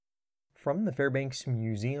From the Fairbanks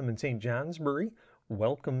Museum in St. Johnsbury,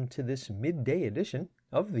 welcome to this midday edition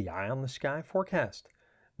of the Eye on the Sky forecast.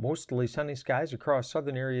 Mostly sunny skies across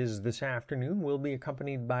southern areas this afternoon will be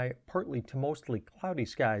accompanied by partly to mostly cloudy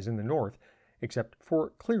skies in the north, except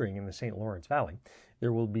for clearing in the St. Lawrence Valley.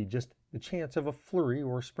 There will be just the chance of a flurry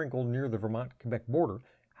or sprinkle near the Vermont-Quebec border.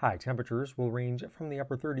 High temperatures will range from the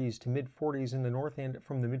upper 30s to mid-40s in the north and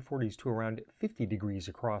from the mid-40s to around 50 degrees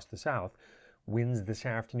across the south. Winds this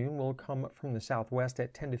afternoon will come from the southwest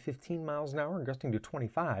at 10 to 15 miles an hour, gusting to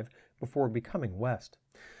 25 before becoming west.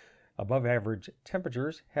 Above average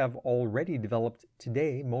temperatures have already developed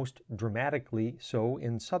today, most dramatically so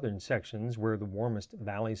in southern sections where the warmest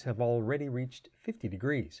valleys have already reached 50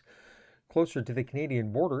 degrees. Closer to the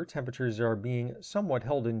Canadian border, temperatures are being somewhat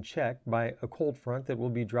held in check by a cold front that will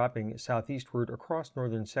be dropping southeastward across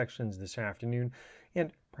northern sections this afternoon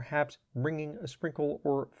and perhaps bringing a sprinkle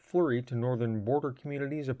or flurry to northern border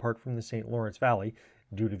communities apart from the St. Lawrence Valley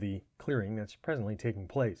due to the clearing that's presently taking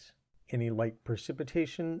place. Any light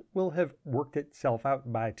precipitation will have worked itself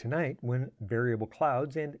out by tonight when variable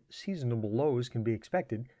clouds and seasonable lows can be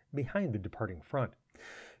expected behind the departing front.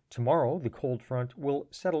 Tomorrow, the cold front will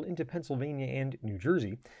settle into Pennsylvania and New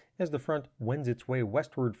Jersey. As the front wends its way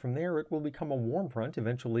westward from there, it will become a warm front,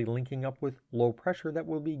 eventually linking up with low pressure that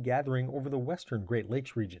will be gathering over the western Great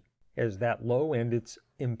Lakes region. As that low and its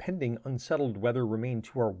impending unsettled weather remain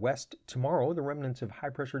to our west tomorrow, the remnants of high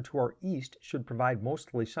pressure to our east should provide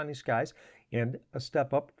mostly sunny skies and a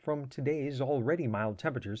step up from today's already mild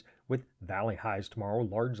temperatures, with valley highs tomorrow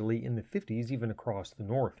largely in the 50s even across the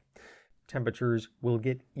north. Temperatures will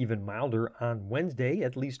get even milder on Wednesday,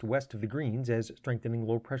 at least west of the Greens, as strengthening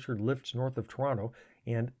low pressure lifts north of Toronto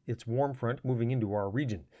and its warm front moving into our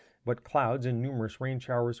region. But clouds and numerous rain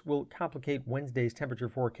showers will complicate Wednesday's temperature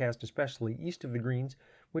forecast, especially east of the Greens,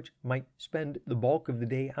 which might spend the bulk of the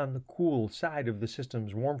day on the cool side of the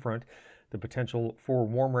system's warm front. The potential for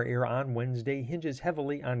warmer air on Wednesday hinges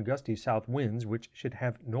heavily on gusty south winds, which should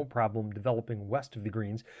have no problem developing west of the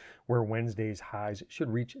Greens, where Wednesday's highs should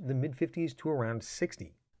reach the mid-50s to around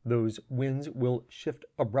 60. Those winds will shift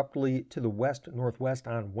abruptly to the west-northwest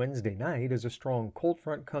on Wednesday night as a strong cold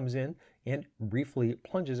front comes in and briefly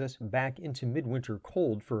plunges us back into midwinter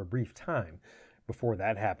cold for a brief time. Before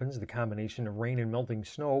that happens, the combination of rain and melting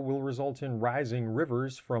snow will result in rising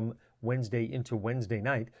rivers from Wednesday into Wednesday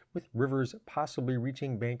night, with rivers possibly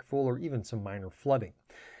reaching bank full or even some minor flooding.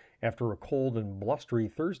 After a cold and blustery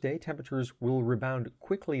Thursday, temperatures will rebound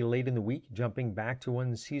quickly late in the week, jumping back to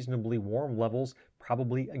unseasonably warm levels,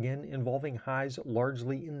 probably again involving highs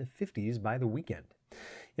largely in the 50s by the weekend.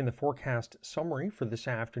 In the forecast summary for this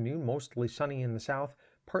afternoon, mostly sunny in the south,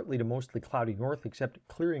 partly to mostly cloudy north, except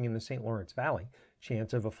clearing in the St. Lawrence Valley.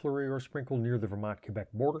 Chance of a flurry or sprinkle near the Vermont-Quebec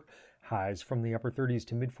border. Highs from the upper 30s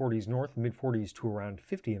to mid-40s north, mid-40s to around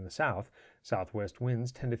 50 in the south. Southwest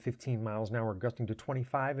winds 10 to 15 miles an hour, gusting to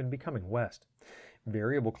 25 and becoming west.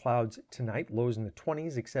 Variable clouds tonight, lows in the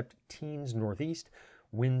 20s, except teens northeast.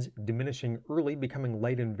 Winds diminishing early, becoming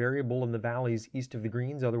light and variable in the valleys east of the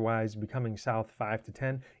Greens, otherwise becoming south 5 to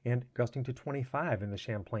 10 and gusting to 25 in the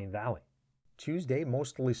Champlain Valley. Tuesday,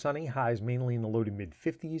 mostly sunny, highs mainly in the low to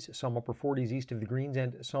mid-50s, some upper 40s east of the Greens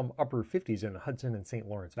and some upper 50s in the Hudson and St.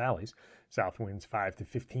 Lawrence valleys. South winds 5 to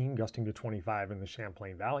 15, gusting to 25 in the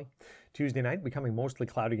Champlain Valley. Tuesday night becoming mostly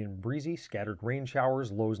cloudy and breezy, scattered rain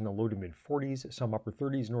showers, lows in the low to mid-40s, some upper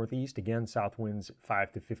 30s northeast, again south winds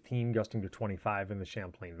 5 to 15, gusting to 25 in the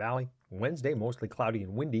Champlain Valley. Wednesday, mostly cloudy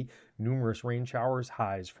and windy, numerous rain showers,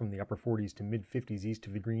 highs from the upper 40s to mid-50s east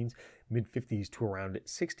of the Greens, mid-50s to around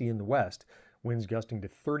 60 in the west. Winds gusting to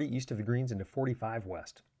 30 east of the Greens and to 45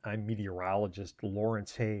 west. I'm meteorologist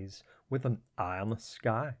Lawrence Hayes with an eye on the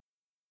sky.